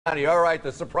All right,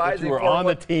 the surprising. You were on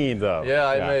the team, though. Yeah,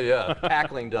 I made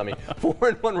tackling dummy.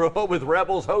 4-1 Rehobeth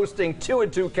Rebels hosting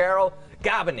 2-2 Carroll.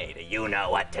 Gaboneta, you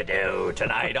know what to do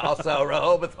tonight. Also,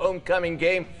 Rehobeth homecoming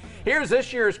game. Here's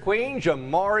this year's queen,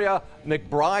 Jamaria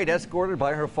McBride, escorted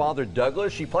by her father,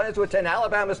 Douglas. She plans to attend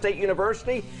Alabama State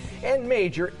University and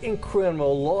major in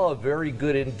criminal law. Very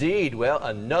good indeed. Well,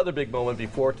 another big moment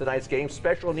before tonight's game.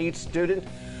 Special needs student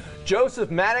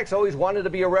Joseph Maddox always wanted to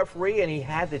be a referee, and he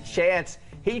had the chance.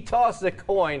 He tossed the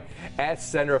coin at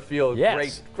center field.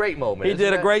 Yes. Great moment. He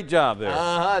did a great job there.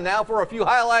 Now for a few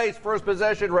highlights. First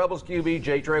possession, Rebels QB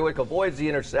Jay Trawick avoids the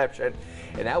interception,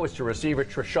 and that was to receiver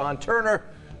Treshawn Turner,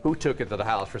 who took it to the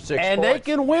house for 6 points. And they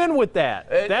can win with that.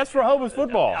 That's Rehoboth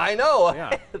football. I know.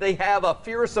 Yeah. They have a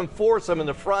fearsome foursome in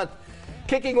the front.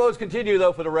 Kicking woes continue,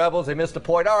 though, for the Rebels. They missed a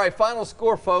point. All right, final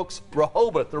score, folks.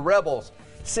 Rehoboth, the Rebels,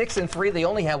 6-3. They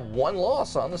only have one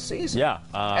loss on the season. Yeah.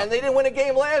 And they didn't win a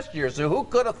game last year, so who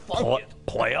could have thunk it?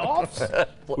 Playoffs?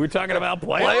 We're talking about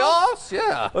playoffs? Playoffs?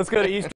 Yeah. Let's go to East.